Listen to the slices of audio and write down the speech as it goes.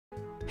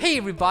Hey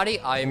everybody,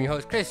 I am your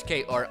host Chris,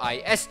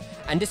 K-R-I-S,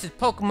 and this is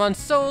Pokemon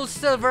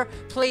SoulSilver,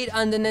 played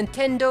on the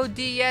Nintendo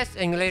DS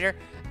emulator.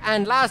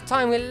 And last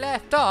time we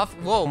left off,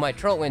 whoa, my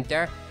throat went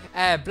there,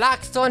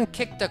 Black Sun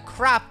kicked the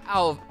crap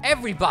out of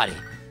everybody.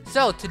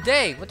 So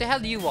today, what the hell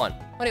do you want?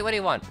 What do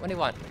you want?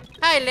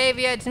 Hi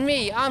Lavia, it's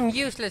me. I'm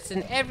useless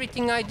in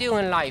everything I do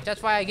in life.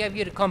 That's why I gave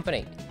you the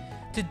company.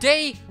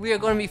 Today, we are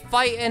going to be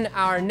fighting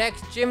our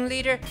next gym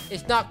leader.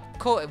 It's not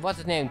what's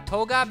his name?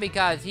 Toga,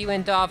 because he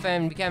went off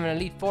and became an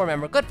Elite Four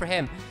member. Good for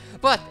him.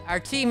 But our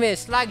team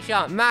is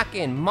Slagshot,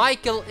 Mackin.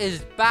 Michael is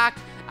back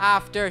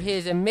after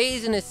his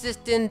amazing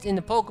assistance in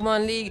the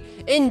Pokemon League,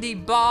 Indy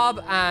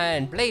Bob,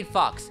 and Blade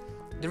Fox.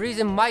 The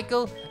reason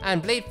Michael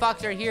and Blade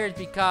Fox are here is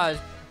because,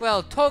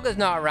 well, Toga's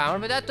not around,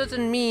 but that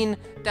doesn't mean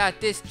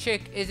that this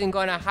chick isn't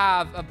going to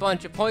have a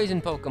bunch of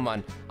poison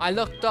Pokemon. I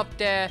looked up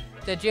the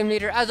gym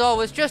leader, as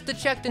always, just to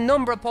check the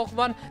number of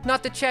Pokemon,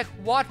 not to check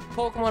what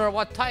Pokemon or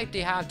what type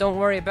they have. Don't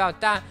worry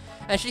about that.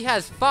 And she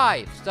has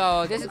 5,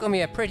 so this is going to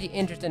be a pretty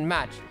interesting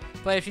match.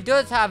 But if she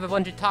does have a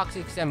bunch of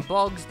Toxics and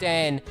Bugs,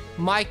 then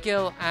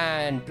Michael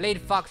and Blade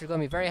Fox are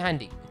going to be very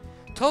handy.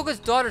 Toga's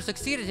daughter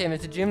succeeded him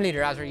as the gym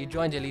leader after he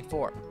joined the Elite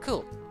Four.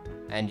 Cool.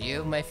 And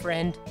you, my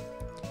friend?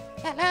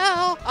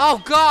 Hello? Oh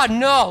god,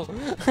 no!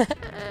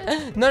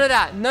 None of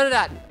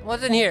that.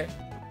 What's in here?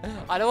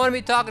 I don't want to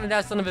be talking to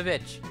that son of a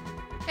bitch.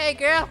 Hey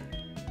girl!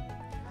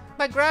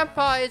 My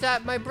grandpa is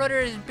at my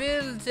brother's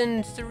builds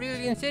in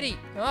Cerulean City.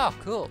 Oh,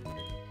 cool.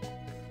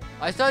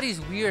 I saw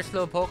these weird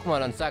slow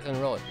Pokemon on Cycling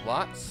Road.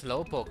 What?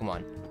 Slow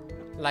Pokemon?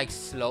 Like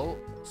slow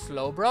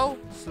bro?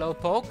 Slow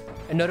poke?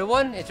 Another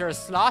one? Is there a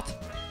slot?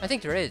 I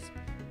think there is.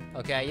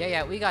 Okay,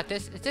 yeah, we got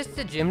this. Is this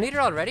the gym leader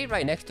already?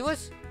 Right next to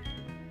us?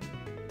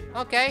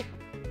 Okay.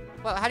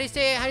 Well, how do you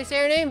say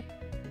her name?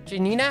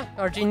 Janina?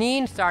 Or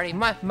Janine? Sorry,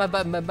 my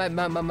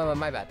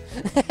bad.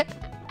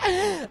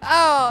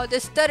 Oh, the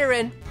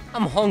stuttering.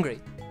 I'm hungry.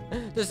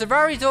 The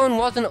Safari Zone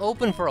wasn't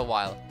open for a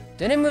while.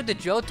 Then it moved to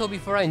Johto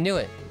before I knew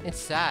it. It's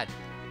sad.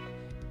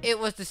 It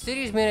was the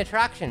city's main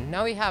attraction.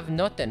 Now we have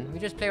nothing. We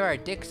just play with our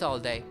dicks all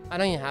day. I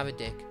don't even have a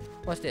dick.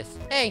 What's this?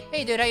 Hey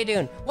dude, how you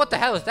doing? What the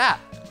hell is that?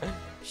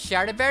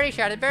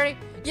 Shardberry?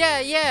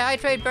 Yeah, I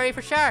trade berry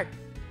for shard.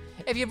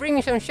 If you bring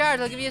me some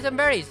shards, I'll give you some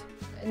berries.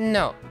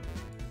 No.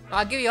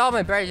 I'll give you all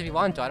my berries if you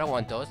want to. I don't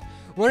want those.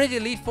 One of the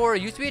Elite Four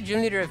used to be a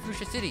gym leader at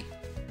Fuchsia City.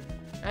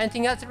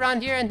 Anything else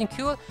around here? Anything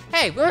cool?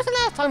 Hey, when was the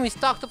last time we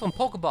stocked up on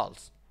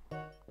Pokeballs?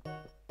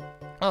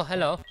 Oh,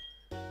 hello.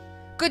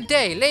 Good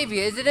day,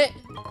 Lavia, isn't it?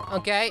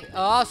 Okay.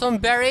 Oh, some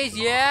berries.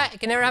 Yeah, you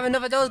can never have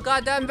enough of those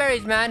goddamn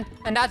berries, man.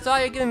 And that's all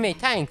you're giving me.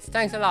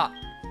 Thanks a lot.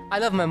 I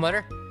love my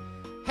mother.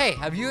 Hey,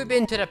 have you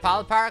been to the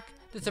Pal Park?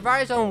 The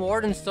Safari Zone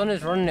warden's son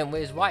is running it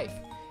with his wife.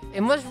 It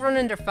must run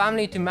in their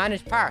family to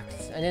manage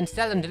parks and then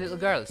sell them to little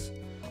girls.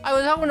 I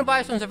was hoping to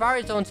buy some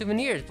Safari Zone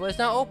souvenirs, but it's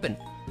not open.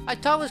 I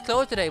thought it was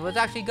closed today, but it's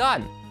actually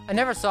gone. I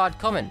never saw it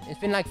coming. It's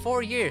been like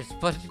 4 years,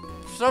 but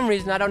for some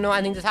reason I don't know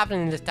anything that's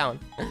happening in this town.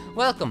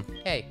 Welcome.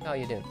 Hey, how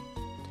you doing?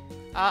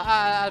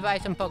 I'll buy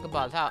some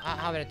Pokeballs. How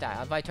about that?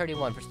 I'll buy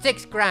 31 for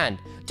 6 grand.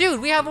 Dude,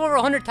 we have over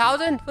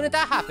 100,000? When did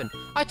that happen?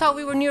 I thought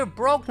we were near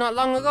broke not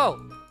long ago.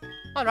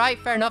 Alright,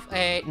 fair enough.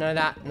 Hey, none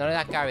of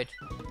that garbage.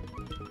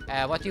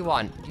 What do you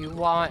want? Do you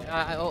want,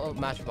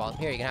 Master Ball.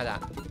 Here, you can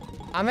have that.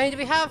 How many do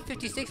we have?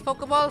 56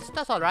 Pokeballs?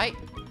 That's alright.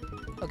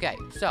 Okay,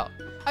 so,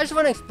 I just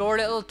want to explore a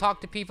little,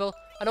 talk to people.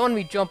 I don't want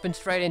to be jumping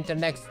straight into the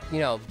next,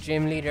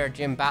 gym leader,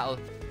 gym battle,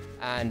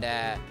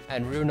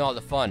 and ruin all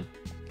the fun.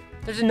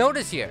 There's a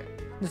notice here.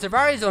 The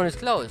Safari Zone is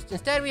closed.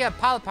 Instead, we have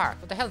Pal Park.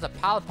 What the hell's a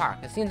Pal Park?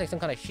 It seems like some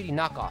kind of shitty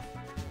knockoff.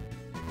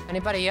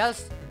 Anybody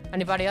else?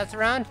 Anybody else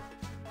around?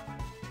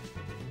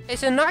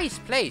 It's a nice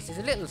place. It's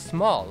a little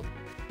small.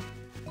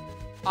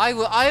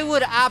 I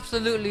would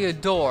absolutely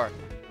adore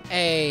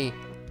a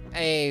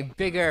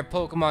bigger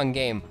Pokemon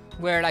game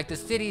where like the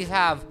cities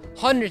have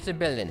hundreds of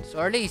buildings,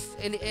 or at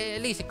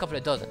least a couple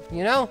of dozen.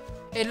 You know,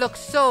 it looks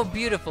so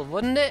beautiful,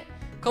 wouldn't it?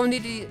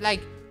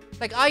 Like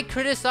I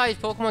criticize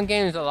Pokemon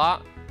games a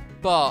lot,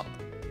 but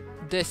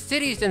the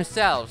cities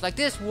themselves, like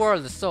this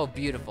world is so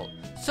beautiful,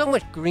 so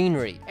much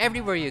greenery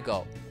everywhere you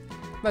go.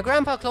 My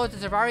grandpa closed the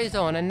Safari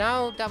Zone, and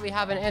now that we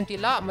have an empty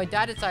lot, my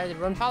dad decided to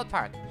run Pal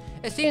Park.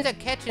 It seems that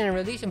catching and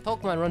releasing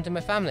Pokemon runs in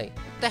my family.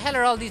 What the hell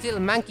are all these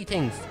little manky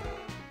things?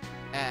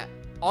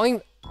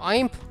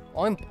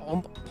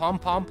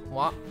 Pom.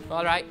 What?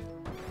 Alright.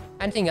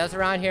 Anything else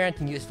around here?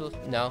 Anything useful?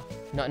 No.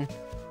 Nothing.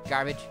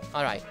 Garbage.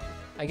 Alright.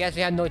 I guess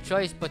we had no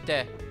choice, but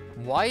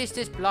why is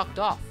this blocked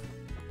off?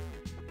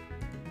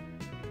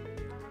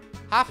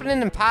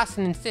 Happening and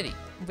passing in city.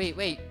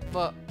 Wait,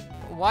 but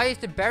why is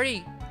the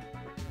berry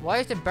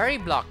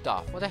blocked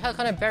off? What the hell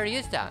kind of berry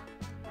is that?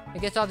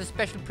 It gets all the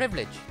special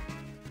privilege.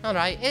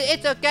 Alright,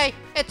 it's okay.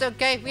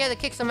 We had to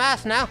kick some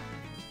ass now.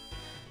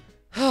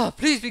 Oh,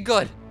 please be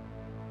good.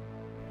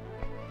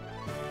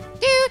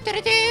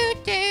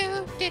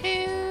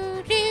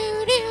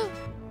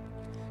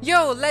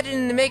 Yo, legend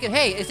in the making.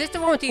 Hey, is this the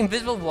one with the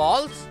invisible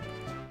walls?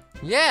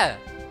 Yeah.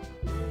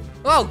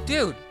 Oh,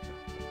 dude.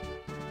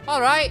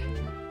 Alright.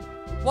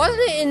 Wasn't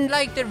it in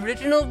like the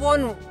original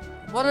one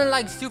Wasn't it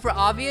like super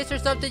obvious or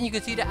something? You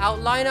could see the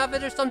outline of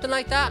it or something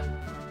like that?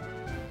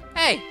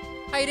 Hey,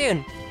 how you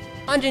doing?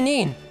 I'm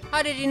Janine.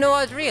 How did you know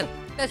I was real?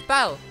 Let's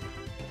battle.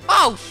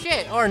 Oh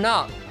shit, or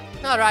not.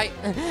 Alright.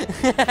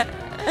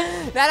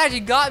 That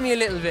actually got me a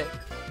little bit.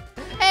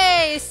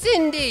 Hey,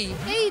 Cindy.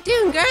 How you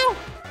doing, girl?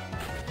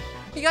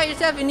 You got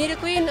yourself a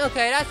Nidoqueen?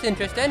 Okay, that's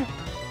interesting.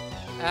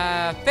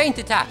 Feint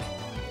attack.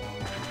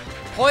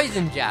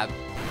 Poison jab.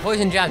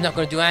 Poison jab's not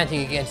gonna do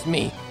anything against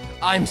me.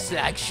 I'm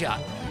Slag Shot.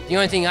 The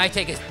only thing I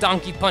take is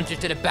donkey punches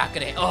to the back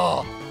of the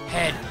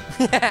head.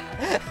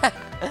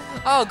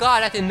 Oh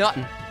god, that did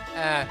nothing.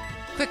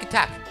 Quick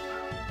attack.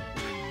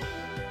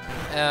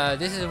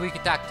 This is a weak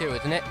attack too,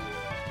 isn't it?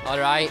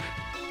 Alright.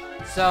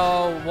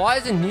 So, what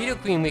is a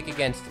Nidoqueen weak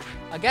against?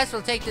 I guess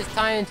we'll take this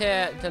time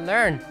to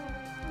learn.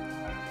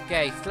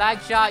 Okay,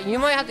 Slag Shot, you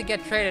might have to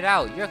get traded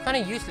out. You're kind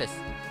of useless.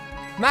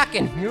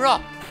 Mackin, you're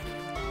up.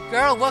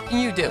 Girl, what can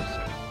you do?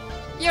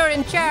 You're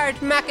in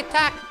charge, Mac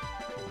Attack.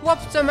 Whoop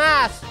some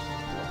ass.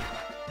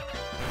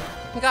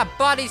 You got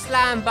body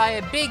slammed by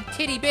a big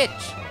titty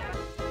bitch.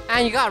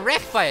 And you got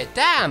wrecked by it,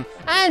 damn.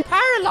 And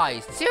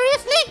paralyzed,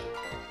 seriously?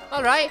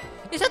 Alright,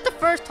 is that the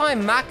first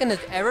time Mackin has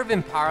ever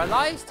been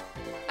paralyzed?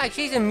 Like,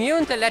 she's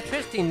immune to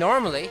electricity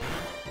normally.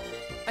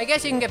 I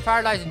guess you can get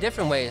paralyzed in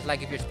different ways,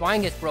 like if your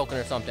spine gets broken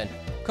or something.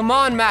 Come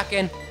on,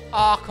 Mackin.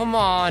 Oh, come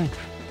on.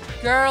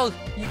 Girl,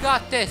 you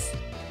got this.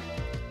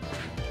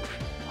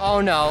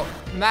 Oh no,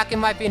 Mackin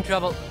might be in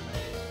trouble.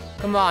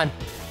 Come on.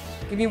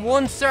 Give me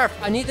one surf.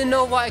 I need to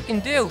know what I can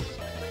do.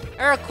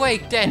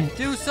 Earthquake then.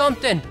 Do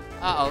something.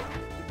 Uh-oh.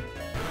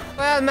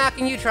 Well,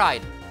 Mackin, you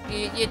tried.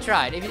 You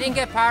tried. If you didn't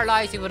get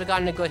paralyzed, you would have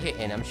gotten a good hit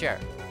in, I'm sure.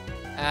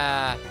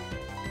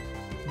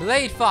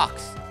 Blade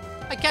Fox.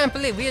 I can't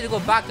believe we had to go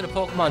back to the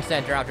Pokemon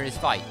Center after this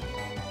fight.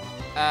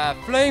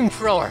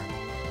 Flamethrower.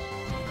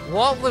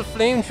 What will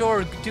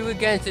Flamethrower do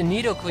against a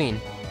Nidoqueen?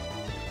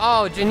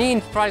 Oh,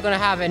 Janine's probably gonna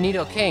have a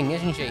Nidoking,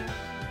 isn't she?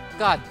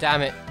 God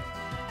damn it.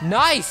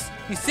 Nice!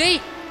 You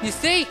see? You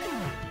see?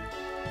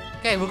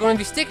 Okay, we're gonna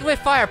be sticking with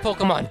fire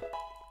Pokemon.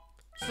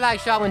 Slag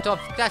Shot went up.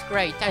 That's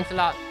great. Thanks a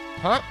lot.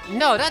 Huh?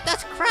 No,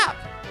 that's crap.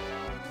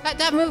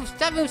 That move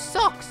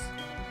sucks.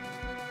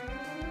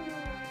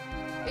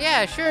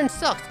 Yeah, sure and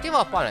sucks. Give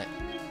up on it.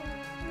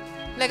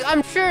 Like,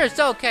 I'm sure it's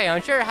okay.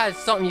 I'm sure it has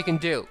something you can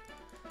do.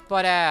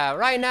 But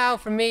right now,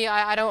 for me,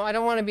 I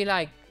don't want to be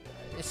like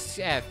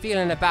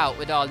feeling about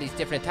with all these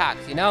different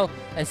attacks, you know,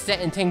 and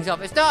setting things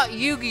up. It's not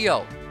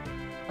Yu-Gi-Oh!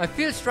 I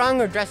feel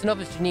stronger dressing up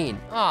as Janine.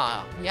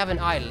 Aw, you have an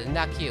idol, isn't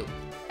that cute?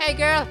 Hey,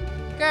 girl,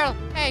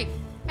 hey,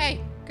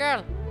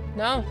 girl.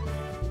 No,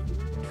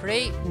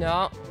 3,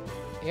 no.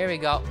 Here we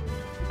go.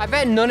 I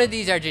bet none of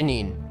these are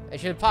Janine. I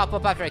should pop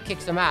up after I kick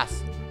some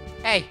ass.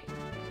 Hey,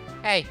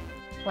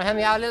 wanna help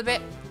me out a little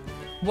bit?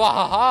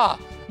 Wahaha!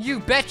 You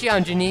betcha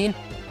I'm Janine.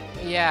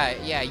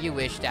 Yeah, you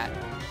wish that.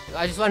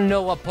 I just want to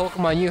know what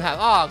Pokemon you have.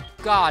 Oh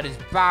god, it's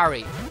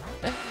Barry.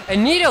 A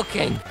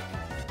Nidoking!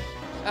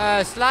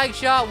 Slag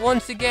Shot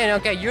once again.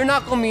 Okay, you're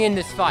not gonna be in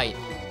this fight.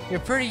 You're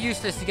pretty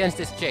useless against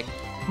this chick.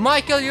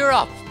 Michael, you're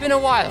up. It's been a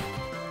while.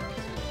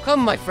 Come,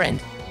 my friend.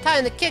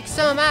 Time to kick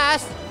some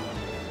ass.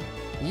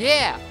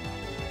 Yeah.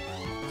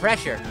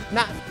 Pressure.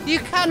 You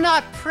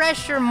cannot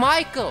pressure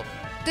Michael.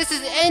 This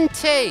is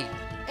Entei.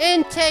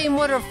 Entei,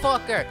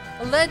 motherfucker.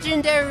 A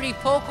legendary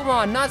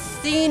Pokemon not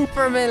seen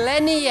for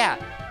millennia.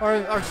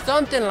 Or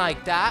something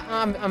like that,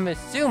 I'm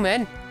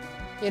assuming.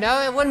 You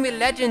know, it wouldn't be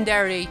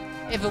legendary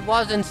if it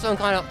wasn't some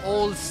kind of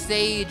old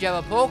sage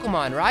of a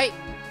Pokemon, right?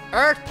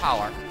 Earth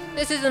Power.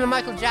 This isn't a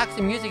Michael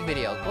Jackson music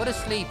video. Go to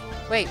sleep.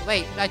 Wait,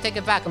 I take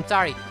it back. I'm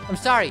sorry.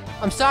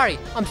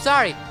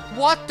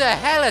 What the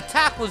hell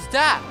attack was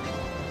that?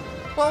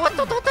 Well, what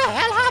the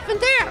hell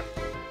happened there?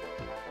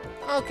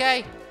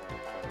 Okay.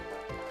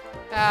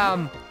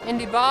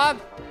 Indy Bob,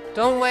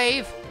 don't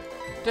wave.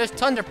 There's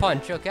Thunder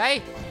Punch,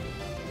 okay?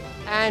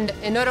 And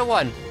another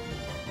one.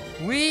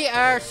 We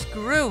are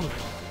screwed.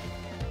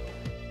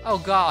 Oh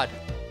god.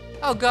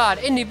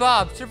 Indy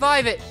Bob,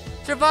 survive it.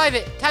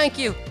 Thank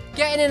you.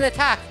 Getting an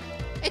attack.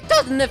 It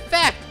doesn't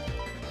affect.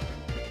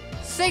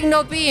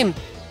 Signal beam.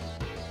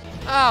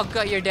 Oh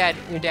god, you're dead.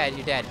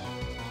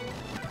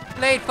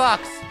 Blade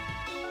Fox.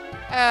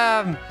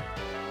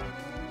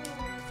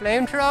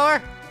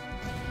 Flamethrower.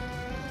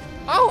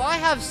 Oh, I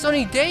have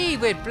Sunny Day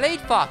with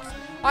Blade Fox.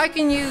 I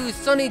can use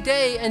Sunny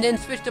Day and then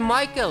switch to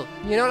Michael.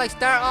 You know, like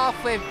start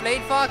off with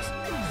Blade Fox,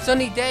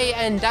 Sunny Day,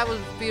 and that will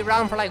be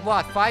around for like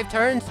what, 5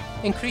 turns?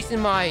 Increasing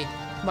my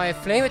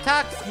flame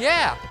attacks?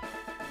 Yeah.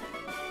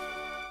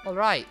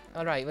 Alright.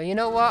 Well, you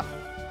know what?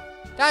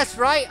 That's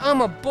right,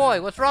 I'm a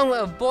boy. What's wrong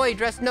with a boy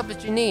dressing up as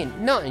Janine?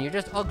 Nothing, you're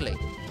just ugly.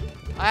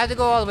 I have to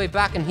go all the way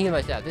back and heal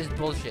myself. This is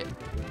bullshit.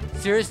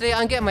 Seriously,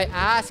 I'm getting my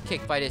ass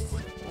kicked by this.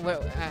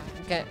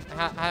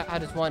 How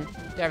does one?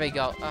 There we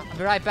go. I'll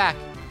be right back.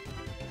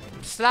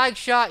 Slag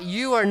Shot,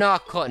 you are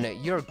not cutting it.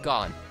 You're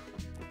gone.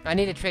 I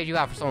need to trade you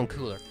out for someone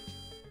cooler.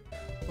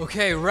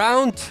 Okay,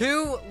 round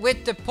 2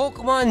 with the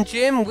Pokemon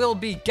Gym will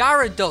be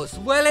Gyarados.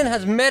 Wellen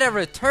has made a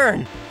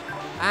return.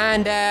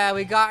 And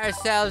we got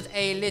ourselves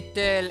a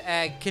little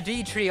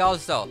Kaditri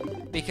also.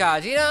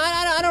 Because, you know,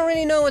 I don't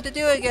really know what to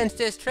do against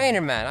this trainer,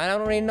 man. I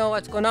don't really know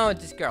what's going on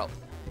with this girl.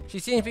 She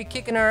seems to be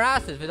kicking her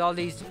asses with all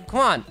these, come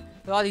on,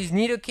 with all these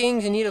Nido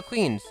Kings and Nido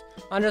Queens.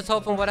 I'm just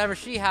hoping whatever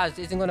she has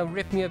isn't going to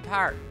rip me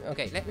apart.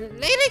 Okay,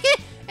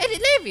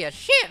 Olivia,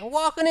 shit,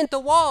 walking into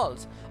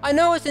walls. I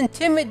know it's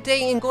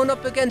intimidating going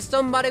up against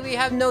somebody we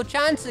have no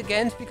chance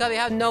against because we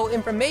have no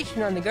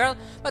information on the girl,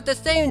 but at the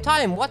same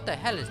time, what the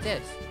hell is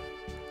this?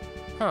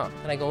 Huh,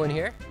 can I go in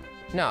here?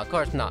 No, of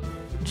course not.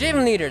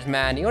 Gym leaders,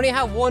 man, you only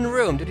have one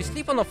room. Did you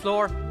sleep on the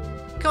floor?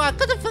 Come on,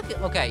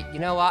 okay, you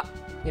know what?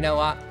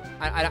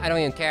 I don't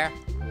even care.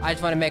 I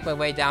just want to make my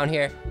way down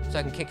here so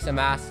I can kick some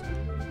ass.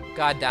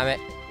 God damn it.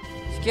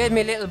 Excuse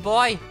me, little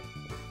boy.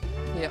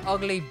 You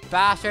ugly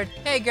bastard.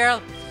 Hey,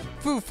 girl.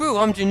 Foo,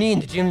 I'm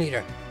Janine, the gym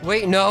leader.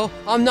 Wait, no,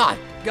 I'm not.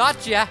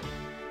 Gotcha.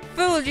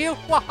 Fooled you.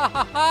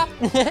 Well,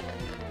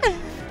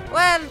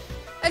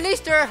 at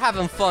least they're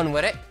having fun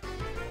with it.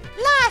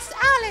 Last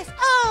Alice.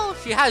 Oh,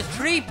 she has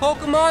 3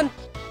 Pokemon.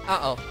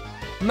 Uh-oh.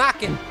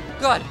 Mackin.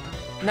 Good.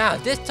 Now,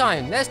 this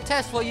time, let's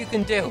test what you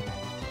can do.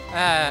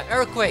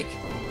 Earthquake.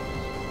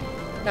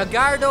 Now,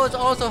 Gyarados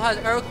also has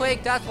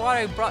Earthquake. That's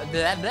why I brought...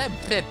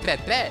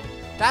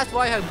 That's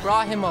why I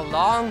brought him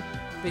along.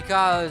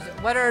 Because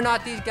whether or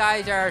not these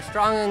guys are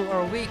strong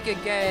or weak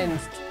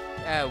against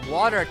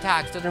water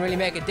attacks doesn't really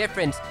make a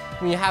difference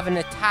when you have an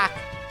attack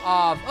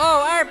of...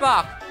 Oh,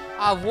 Arbok!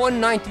 Of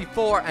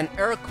 194 and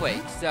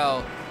Earthquake.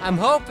 So, I'm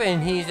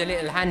hoping he's a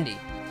little handy.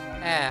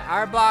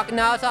 Arbok,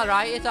 no, it's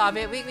alright. It's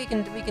alright. We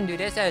can do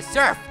this.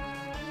 Surf!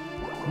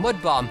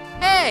 Mud Bomb.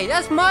 Hey,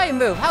 that's my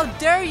move. How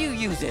dare you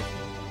use it?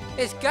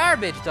 It's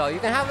garbage, though. You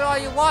can have it all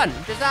you want.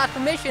 Just ask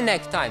permission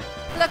next time.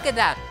 Look at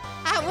that.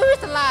 When was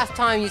the last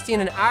time you seen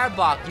an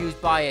Arbok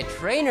used by a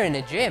trainer in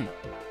a gym?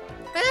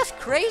 Man, that's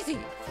crazy.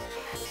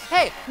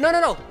 Hey,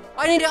 no.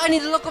 I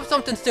need to look up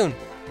something soon.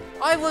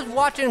 I was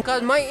watching,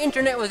 because my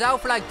internet was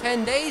out for like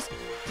 10 days.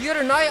 The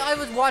other night, I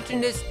was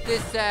watching this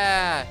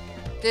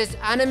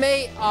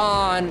anime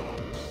on...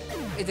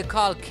 Is it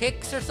called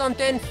Kicks or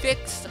something?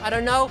 Fix? I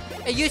don't know.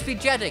 It used to be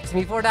Jetix,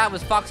 and before that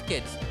was Fox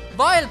Kids.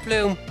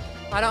 Vileplume.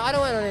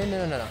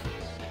 No.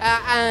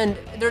 And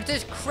there's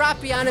this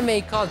crappy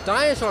anime called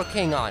Dinosaur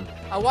King on.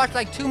 I watched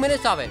like 2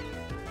 minutes of it.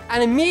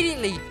 And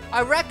immediately,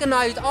 I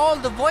recognized all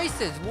the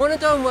voices. One of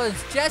them was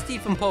Jessie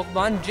from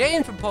Pokemon,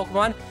 Jane from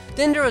Pokemon.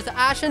 Then there was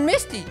Ash and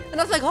Misty. And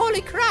I was like,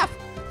 holy crap.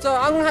 So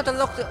I'm gonna have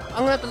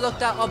to look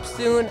that up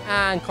soon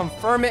and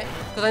confirm it.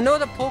 Because I know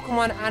the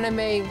Pokemon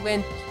anime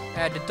went...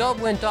 the dub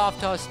went off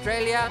to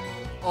Australia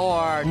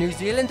or New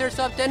Zealand or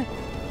something,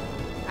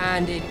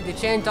 and they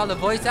changed all the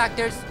voice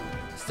actors.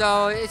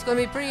 So it's going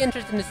to be pretty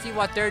interesting to see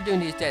what they're doing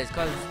these days.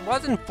 Because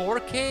wasn't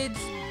 4Kids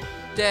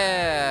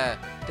the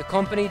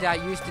company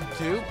that used to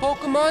do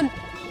Pokemon?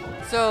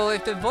 So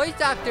if the voice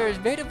actors,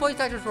 maybe the voice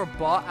actors were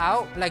bought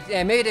out, like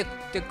maybe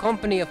the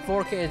company of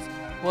 4Kids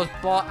was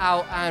bought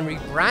out and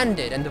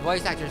rebranded, and the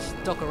voice actors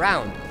stuck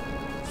around.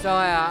 So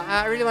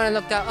I really want to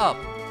look that up.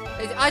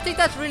 I think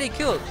that's really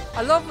cool.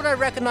 I love when I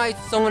recognize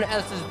someone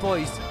else's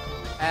voice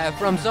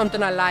from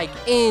something I like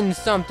in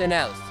something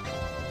else.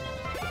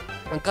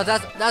 Because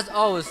that's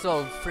always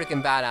so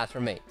freaking badass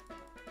for me.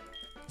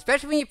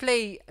 Especially when you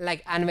play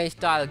like anime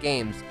style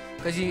games.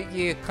 Because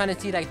you kind of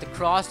see like the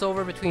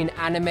crossover between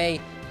anime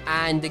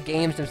and the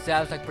games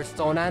themselves, like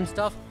Persona and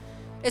stuff.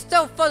 It's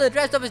so fun to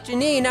dress up as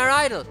Janine, our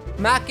idol.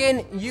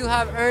 Mackin, you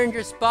have earned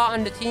your spot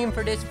on the team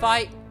for this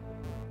fight.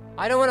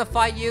 I don't want to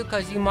fight you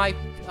because you might...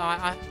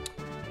 I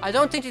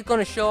don't think he's going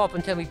to show up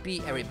until we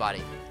beat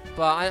everybody.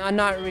 But I'm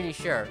not really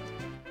sure.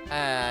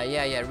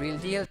 Yeah, real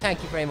deal.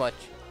 Thank you very much.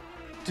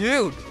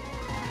 Dude!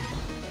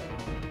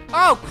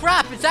 Oh,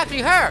 crap! It's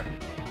actually her!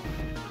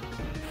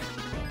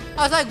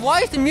 I was like, why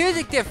is the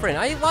music different?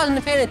 I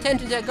wasn't paying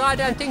attention to the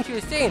goddamn thing she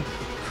was saying.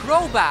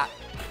 Crobat!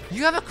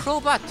 You have a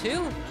Crobat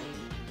too?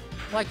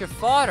 Like your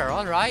father,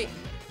 alright.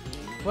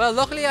 Well,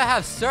 luckily I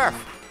have Surf.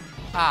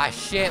 Ah,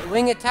 shit.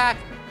 Wing attack.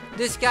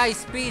 This guy's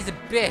speed's a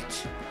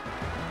bitch.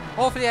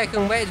 Hopefully I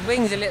can wet his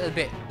wings a little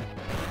bit.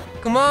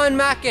 Come on,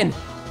 Mackin.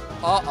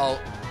 Uh-oh.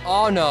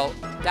 Oh, no.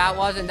 That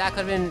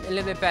could have been a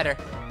little bit better.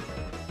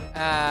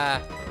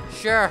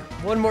 Sure.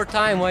 One more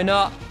time, why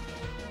not?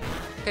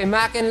 Okay,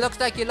 Mackin, looks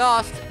like you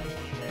lost.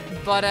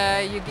 But,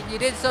 you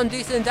did some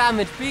decent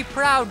damage. Be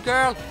proud,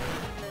 girl.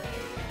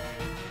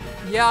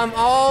 Yeah,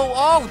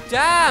 oh,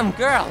 damn,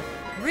 girl.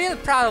 Real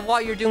proud of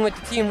what you're doing with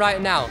the team right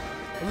now.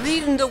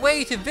 Leading the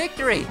way to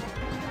victory.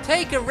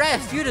 Take a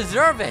rest. You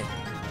deserve it.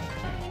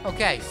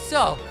 Okay,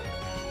 so,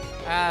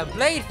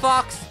 Blade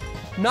Fox,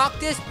 knock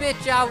this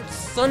bitch out,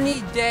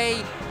 sunny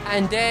day,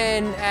 and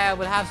then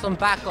we'll have some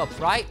backups,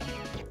 right?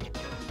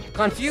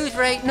 Confused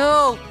rate,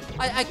 no,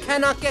 I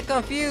cannot get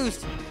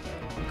confused.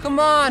 Come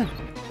on,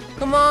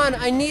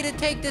 I need to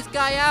take this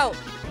guy out.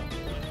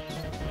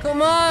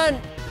 Come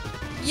on,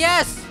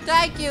 yes,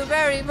 thank you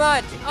very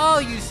much. Oh,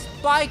 you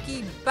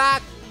spiky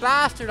back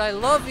bastard, I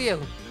love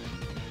you.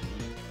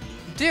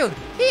 Dude,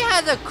 he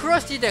has a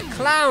Krusty the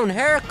Clown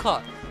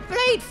haircut.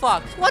 Blade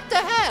Fox, what the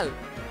hell?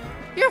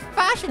 Your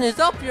fashion is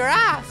up your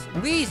ass.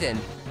 Reason.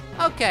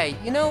 Okay,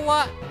 you know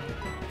what?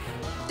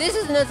 This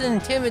isn't as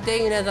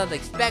intimidating as I was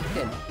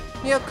expecting.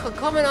 You know,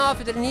 coming off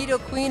of the Nido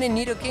Queen and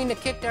Nido King to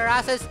kick their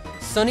asses,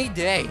 sunny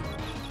day.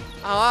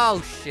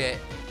 Oh shit.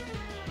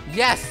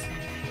 Yes!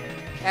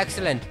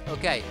 Excellent.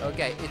 Okay,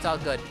 it's all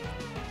good.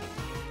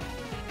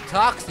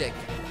 Toxic.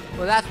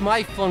 Well, that's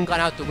my fun gone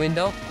out the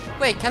window.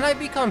 Wait, can I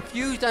be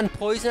confused and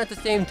poisoned at the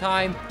same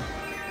time?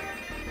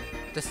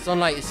 The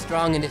sunlight is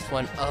strong in this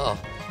one. Oh,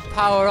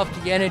 power up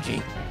the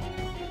energy.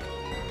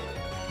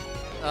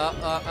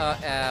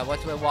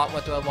 What do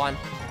I want?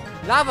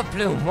 Lava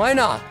plume, why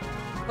not?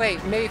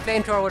 Wait, maybe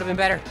flamethrower would have been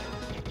better.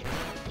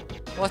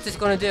 What's this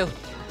gonna do?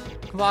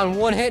 Come on,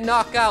 one hit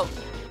knockout.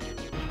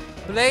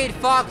 Blade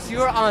Fox,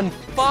 you're on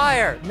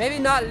fire. Maybe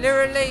not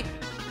literally,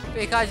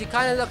 because you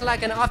kind of look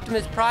like an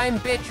Optimus Prime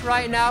bitch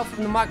right now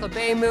from the Michael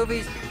Bay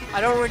movies. I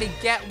don't really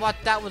get what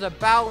that was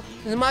about.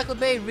 Does Michael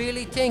Bay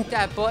really think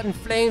that button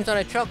flames on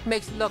a truck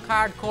makes it look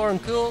hardcore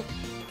and cool?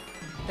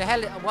 The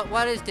hell,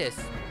 what is this?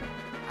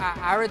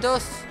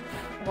 Aridos?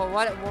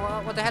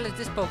 What the hell is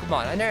this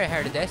Pokemon? I never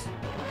heard of this.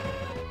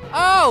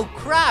 Oh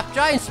crap,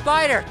 giant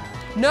spider!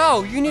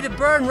 No, you need to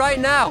burn right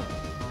now.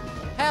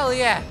 Hell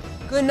yeah,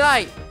 good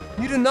night.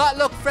 You do not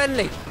look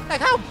friendly.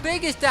 Like, how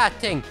big is that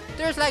thing?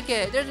 There's like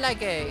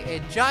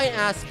a giant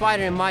ass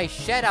spider in my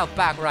shed out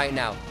back right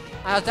now.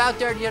 I was out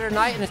there the other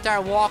night and I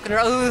started walking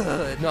around.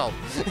 Ugh, no.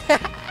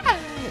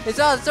 It's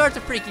all sorts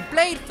of freaky.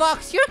 Blade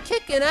Fox, you're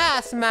kicking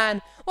ass,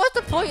 man. What's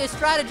the point of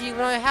strategy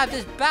when I have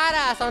this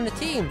badass on the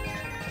team?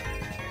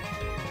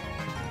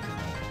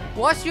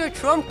 What's your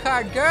trump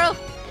card, girl?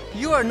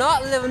 You are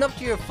not living up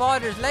to your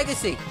father's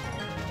legacy.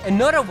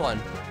 Another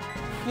one.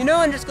 You know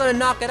I'm just gonna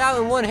knock it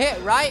out in one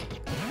hit, right?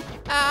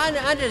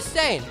 I'm just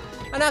saying.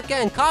 I'm not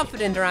getting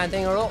confident or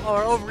anything or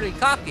overly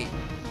cocky.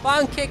 But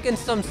I'm kicking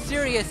some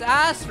serious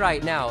ass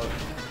right now.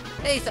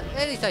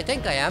 At least I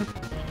think I am.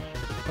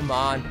 Come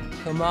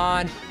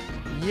on.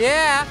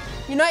 Yeah!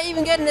 You're not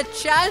even getting a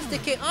chance to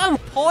kick. I'm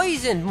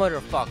poisoned,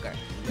 motherfucker.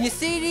 You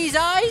see these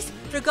eyes?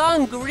 They're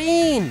gone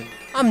green.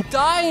 I'm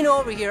dying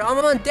over here. I'm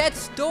on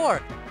death's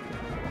door.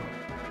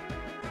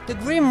 The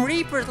Grim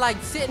Reaper's like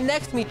sitting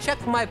next to me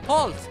checking my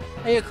pulse.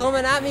 And you're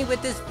coming at me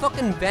with this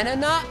fucking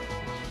Venonat?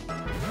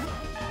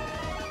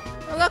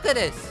 Oh, look at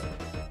this.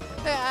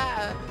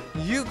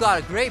 You got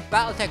a great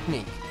battle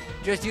technique.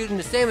 Just using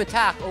the same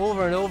attack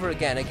over and over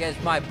again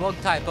against my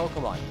bug-type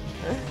Pokemon.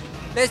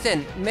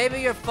 Listen, maybe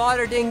your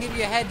father didn't give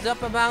you a heads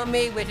up about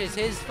me, which is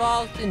his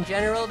fault in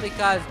general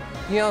because,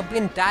 you know,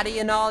 being daddy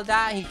and all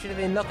that, he should have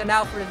been looking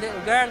out for his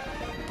little girl.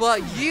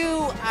 But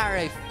you are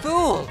a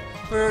fool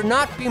for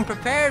not being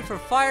prepared for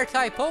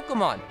fire-type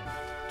Pokemon.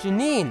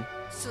 Janine,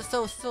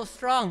 so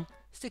strong.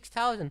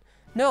 6,000.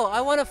 No,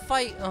 I want to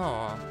fight.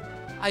 Oh,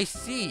 I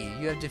see.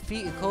 You have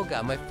defeated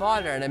Koga, my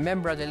father, and a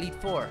member of the Elite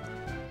Four.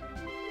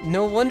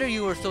 No wonder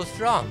you were so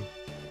strong.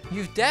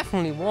 You've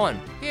definitely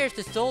won. Here's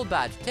the soul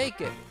badge. Take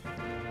it.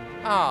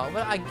 Oh,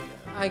 well,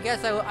 I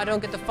guess I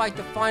don't get to fight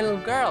the final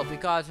girl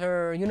because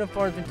her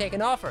uniform's been taken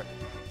off her.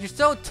 You're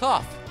so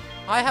tough.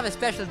 I have a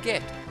special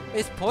gift.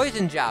 It's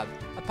Poison Jab.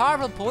 A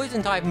powerful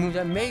poison type move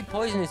that may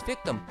poison its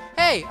victim.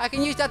 Hey, I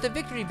can use that to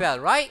Victory Bell,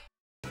 right?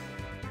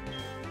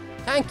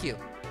 Thank you.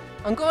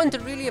 I'm going to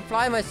really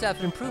apply myself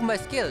and improve my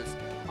skills.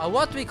 I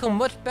want to become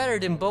much better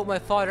than both my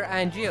father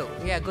and you.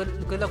 Yeah,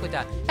 good luck with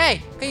that.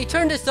 Hey, can you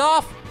turn this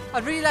off?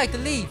 I'd really like to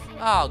leave.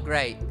 Oh,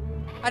 great.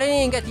 I didn't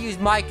even get to use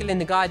Michael in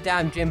the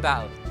goddamn gym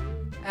battle.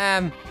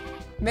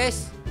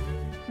 Miss,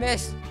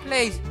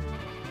 please.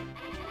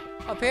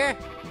 Up here?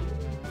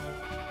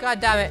 God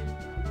damn it.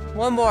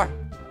 One more.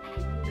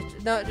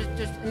 Just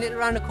a little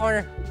around the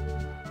corner.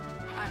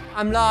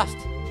 I'm lost.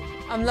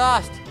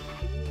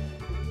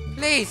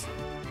 Please.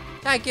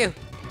 Thank you.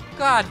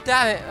 God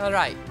damn it.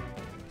 Alright.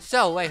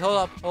 So, wait, hold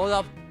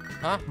up.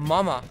 Huh?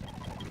 Mama.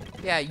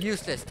 Yeah,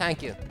 useless.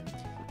 Thank you.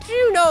 Do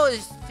you know,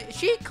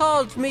 she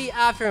calls me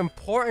after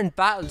important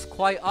battles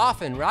quite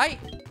often, right?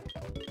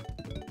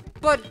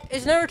 But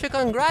it's never to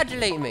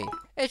congratulate me.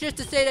 It's just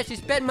to say that she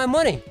spent my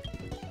money.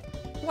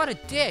 What a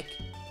dick.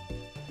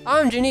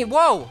 I'm Janine.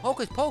 Whoa!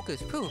 Hocus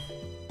pocus. Poof.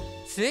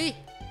 See?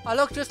 I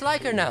look just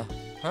like her now.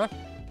 Huh?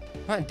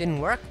 It didn't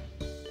work?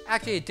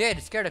 Actually, it did.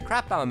 It scared the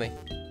crap out of me.